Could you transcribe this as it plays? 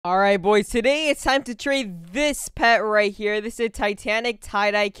Alright, boys, today it's time to trade this pet right here. This is a Titanic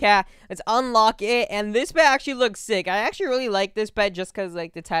tie-dye cat. Let's unlock it, and this pet actually looks sick. I actually really like this pet just because,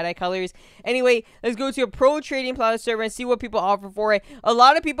 like, the tie-dye colors. Anyway, let's go to a pro trading plaza server and see what people offer for it. A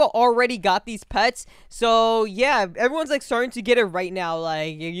lot of people already got these pets, so yeah, everyone's, like, starting to get it right now.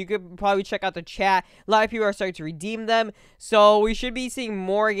 Like, you could probably check out the chat. A lot of people are starting to redeem them, so we should be seeing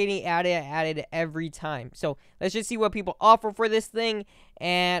more getting added every time. So, let's just see what people offer for this thing.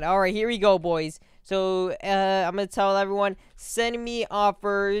 And alright, here we go, boys. So I'm gonna tell everyone, send me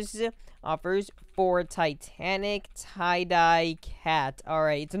offers for Titanic tie-dye cat.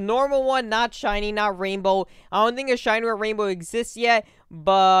 Alright, it's a normal one, not shiny, not rainbow. I don't think a shiny or rainbow exists yet,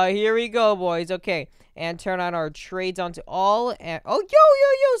 but here we go, boys. Okay, and turn on our trades onto all. And oh,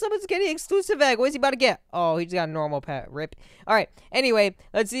 yo, someone's getting exclusive egg. What is he about to get? Oh, he just got a normal pet. Rip. Alright, anyway,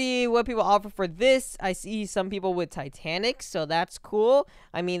 let's see what people offer for this. I see some people with Titanic, so that's cool.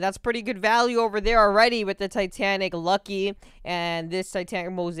 I mean, that's pretty good value over there already with the Titanic Lucky and this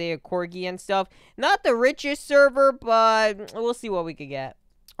Titanic Mosaic Corgi and stuff. Not the richest server, but we'll see what we could get.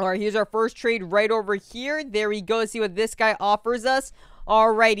 Alright, here's our first trade right over here. There we go. Let's see what this guy offers us.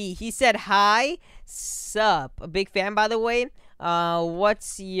 Alrighty, he said hi, sup. A big fan, by the way.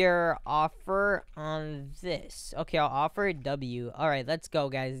 What's your offer on this? Okay, I'll offer W. Alright, let's go,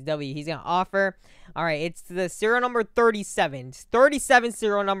 guys. W, he's gonna offer. Alright, it's the serial number 37. 37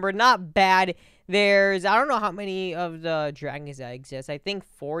 serial number, not bad. There's, I don't know how many of the dragons that exist. I think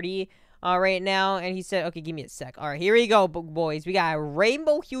 40 right now. And he said, okay, give me a sec. Alright, here we go, boys. We got a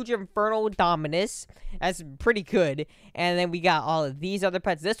Rainbow Huge Inferno Dominus. That's pretty good. And then we got all of these other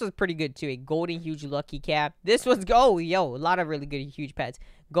pets. This was pretty good, too. A Golden Huge Lucky Cat. This was, oh, yo, a lot of really good huge pets.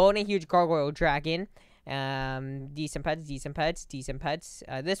 Golden Huge Gargoyle Dragon. Decent pets.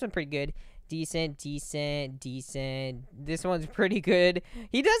 This one pretty good. Decent. This one's pretty good.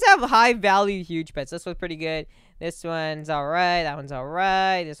 He does have high value huge pets. This one's pretty good. This one's alright. That one's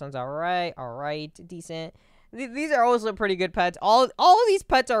alright. This one's alright. Alright. Decent. These are also pretty good pets. All of these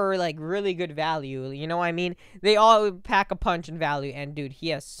pets are like really good value. You know what I mean? They all pack a punch in value. And dude, he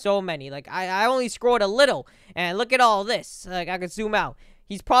has so many. Like I only scrolled a little. And look at all this. Like I could zoom out.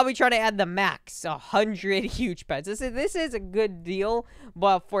 He's probably trying to add the max 100 huge pets. This is a good deal,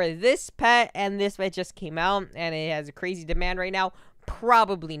 but for this pet and this pet just came out and it has a crazy demand right now,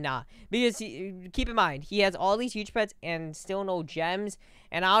 probably not. Because keep in mind, he has all these huge pets and still no gems,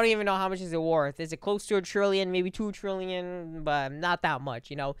 and I don't even know how much is it worth. Is it close to $1 trillion, maybe 2 trillion, but not that much,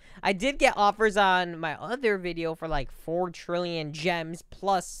 you know. I did get offers on my other video for like 4 trillion gems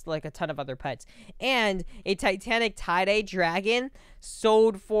plus like a ton of other pets, and a Titanic tie-dye dragon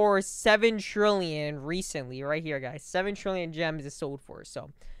sold for 7 trillion recently, right here, guys. 7 trillion gems is sold for.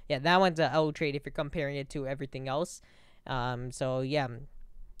 So yeah, that one's a L trade if you're comparing it to everything else. So yeah,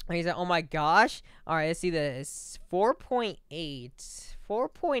 he said, oh my gosh. All right, let's see this.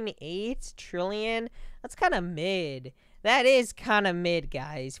 4.8 trillion. That's kind of mid. That is kind of mid,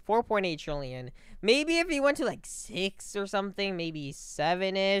 guys. 4.8 trillion. Maybe if he went to like 6 or something, maybe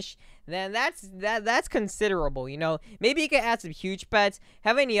 7-ish, then that's considerable, you know. Maybe you could add some huge pets.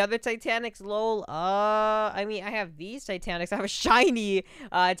 Have any other Titanics, lol? I mean, I have these Titanics. I have a shiny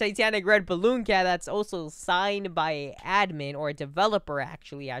Titanic red balloon cat that's also signed by an admin or a developer,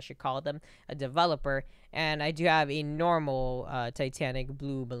 actually. I should call them a developer. And I do have a normal Titanic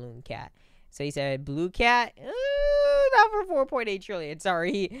blue balloon cat. So he said blue cat. Not for 4.8 trillion.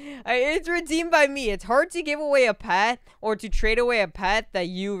 Sorry. It's redeemed by me. It's hard to give away a pet or to trade away a pet that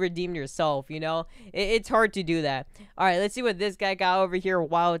you redeemed yourself, you know? It's hard to do that. All right, let's see what this guy got over here.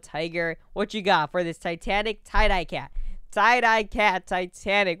 Wild Tiger. What you got for this Titanic tie-dye cat? Tie-dye cat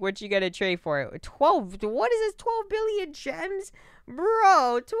Titanic. What you gonna trade for it? 12. What is this? 12 billion gems?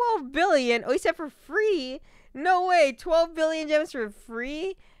 Bro, 12 billion. Oh, he said for free? No way. 12 billion gems for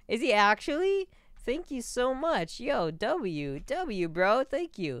free? Is he actually? Thank you so much. Yo, W, bro.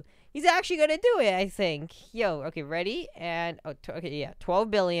 Thank you. He's actually gonna do it, I think. Yo, okay, ready? And, okay, yeah,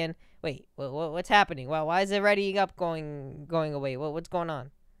 12 billion. Wait, what's happening? Well, why is it readying up going away? What's going on?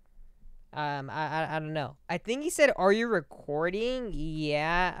 I don't know. I think he said, are you recording?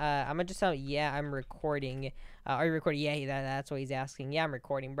 Yeah, I'm gonna just tell him, yeah, I'm recording. Are you recording? Yeah, that's what he's asking. Yeah, I'm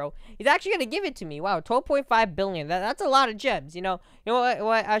recording, bro. He's actually gonna give it to me. Wow, 12.5 billion. That's a lot of gems, you know. You know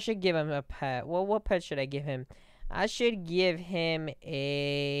what? I should give him a pet. Well, what pet should I give him? I should give him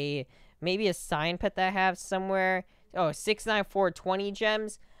maybe a sign pet that I have somewhere. Oh, 69420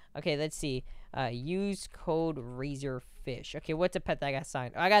 gems. Okay, let's see. Use code RazorFish. Okay, what's a pet that I got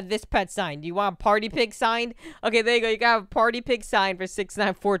signed? I got this pet signed. Do you want a party pig signed? Okay, there you go. You got a party pig signed for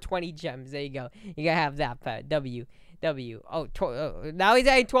 69420 gems. There you go. You gotta have that pet. W. W. Oh, now he's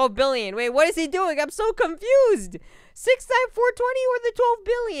at 12 billion. Wait, what is he doing? I'm so confused. 6 times 420 or the 12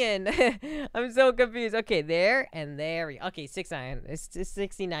 billion? I'm so confused. Okay, there and there. Okay, 69. It's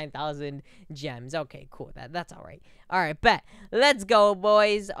 69,000 gems. Okay, cool. That's all right. All right, bet. Let's go,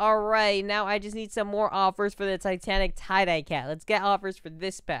 boys. All right, now I just need some more offers for the Titanic tie-dye cat. Let's get offers for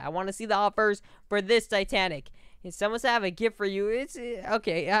this pet. I want to see the offers for this Titanic. If someone's have a gift for you, it's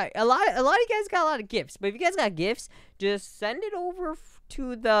okay. A lot of you guys got a lot of gifts, but if you guys got gifts, just send it over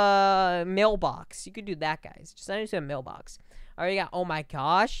to the mailbox. You could do that, guys. Just send it to a mailbox. All right, you got. Oh my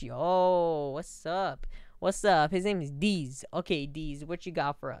gosh, yo, what's up? What's up? His name is Deez. Okay, Deez, what you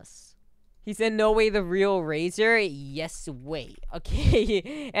got for us? He said, no way, the real Razor. Yes, way.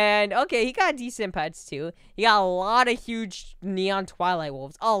 Okay. And, okay, he got decent pets, too. He got a lot of huge neon Twilight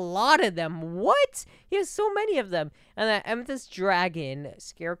Wolves. A lot of them. What? He has so many of them. And then Amethyst Dragon,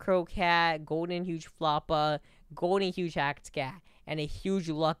 Scarecrow Cat, Golden Huge Floppa, Golden Huge Hacked Cat, and a huge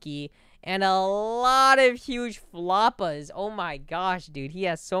Lucky, and a lot of huge Floppas. Oh, my gosh, dude. He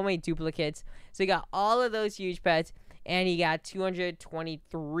has so many duplicates. So he got all of those huge pets. And he got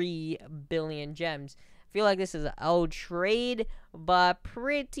 223 billion gems. I feel like this is an L trade, but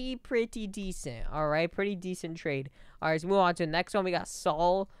pretty decent. All right, pretty decent trade. All right, let's move on to the next one. We got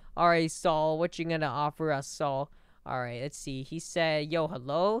Saul. All right, Saul, what you gonna offer us, Saul? All right, let's see. He said, yo,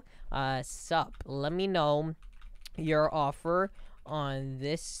 hello. Sup. Let me know your offer on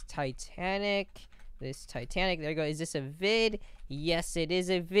this Titanic. There you go. Is this a vid? Yes, it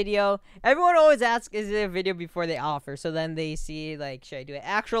is a video. Everyone always asks, is it a video before they offer? So then they see, like, should I do an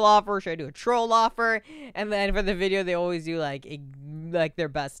actual offer? Should I do a troll offer? And then for the video, they always do, like, their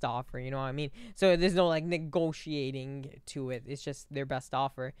best offer. You know what I mean? So there's no, like, negotiating to it. It's just their best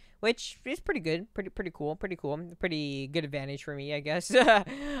offer, which is pretty good. Pretty cool. Pretty good advantage for me, I guess. All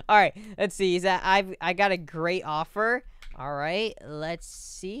right, let's see. Is that I got a great offer. All right, let's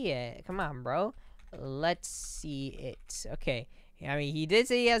see it. Come on, bro. Let's see it. Okay. I mean, he did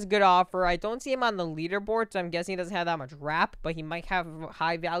say he has a good offer. I don't see him on the leaderboard, so I'm guessing he doesn't have that much rap, but he might have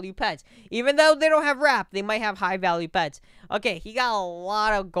high-value pets. Even though they don't have rap, they might have high-value pets. Okay, he got a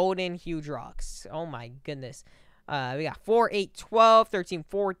lot of golden huge rocks. Oh, my goodness. We got 4, 8, 12, 13,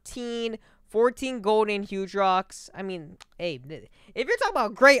 14, 14 golden huge rocks. I mean, hey, if you're talking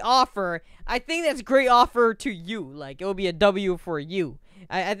about great offer, I think that's great offer to you. Like, it will be a W for you.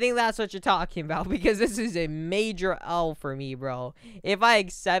 I think that's what you're talking about, because this is a major L for me, bro. If I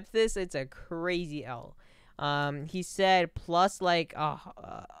accept this, it's a crazy L. He said plus like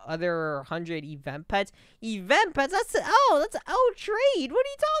other 100 event pets. Event pets? That's an L. That's an L trade. What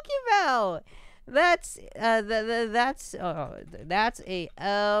are you talking about? That's a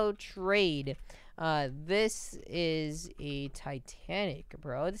L trade. This is a Titanic,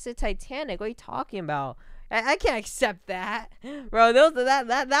 bro. This is a Titanic. What are you talking about? I can't accept that, bro.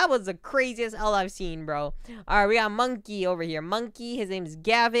 That was the craziest L I've seen, bro. All right, we got Monkey over here. Monkey, his name is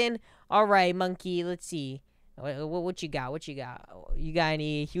Gavin. All right, Monkey. Let's see. What you got? What you got? You got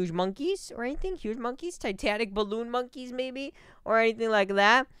any huge monkeys or anything? Huge monkeys? Titanic balloon monkeys, maybe, or anything like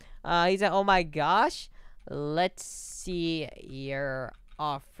that? He's like, oh my gosh. Let's see your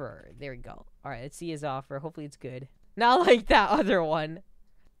offer. There we go. All right, let's see his offer. Hopefully it's good. Not like that other one.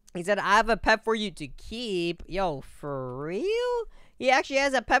 He said, I have a pet for you to keep. Yo, for real? He actually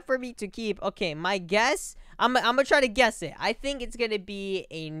has a pet for me to keep. Okay, my guess, I'm gonna try to guess it. I think it's gonna be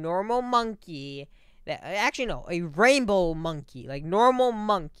a normal monkey. Actually, no, a rainbow monkey. Like, normal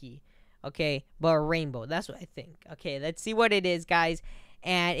monkey. Okay, but a rainbow. That's what I think. Okay, let's see what it is, guys.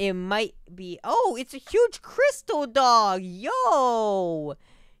 And it might be... Oh, it's a huge crystal dog. Yo,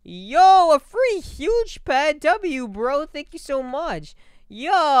 a free huge pet. W, bro. Thank you so much.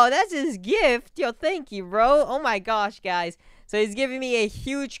 Yo, that's his gift. Yo, thank you, bro. Oh my gosh, guys. So he's giving me a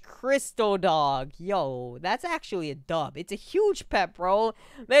huge crystal dog. Yo, that's actually a dub. It's a huge pet, bro.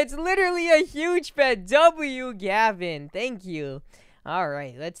 That's literally a huge pet. W, Gavin. Thank you. All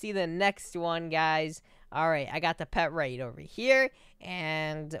right, let's see the next one, guys. All right, I got the pet right over here.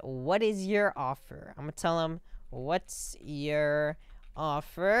 And what is your offer? I'm going to tell him, what's your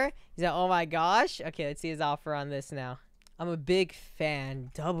offer? He's like, oh my gosh. Okay, let's see his offer on this now. I'm a big fan.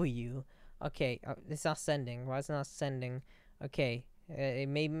 W. Okay, it's not sending. Why is it not sending? Okay,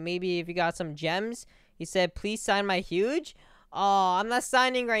 maybe if you got some gems. He said, please sign my huge. Oh, I'm not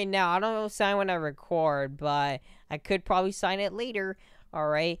signing right now. I don't sign when I record, but I could probably sign it later. All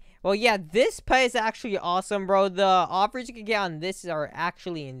right. Well, yeah, this pet is actually awesome, bro. The offers you can get on this are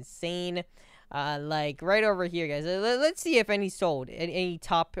actually insane. Like right over here, guys. Let's see if any sold. Any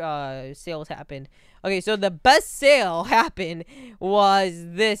top sales happened. Okay, so the best sale happened was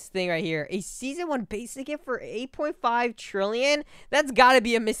this thing right here. A season 1 basic gift for 8.5 trillion. That's got to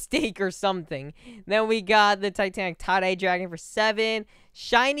be a mistake or something. Then we got the Titanic tie-dye dragon for 7.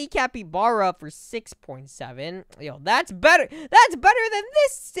 Shiny capybara for 6.7. Yo, that's better. That's better than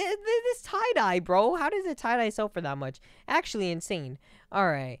this tie-dye, bro. How does a tie-dye sell for that much? Actually insane. All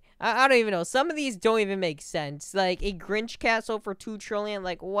right. I don't even know. Some of these don't even make sense. Like a Grinch castle for 2 trillion.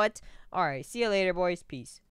 Like what? All right. See you later, boys. Peace.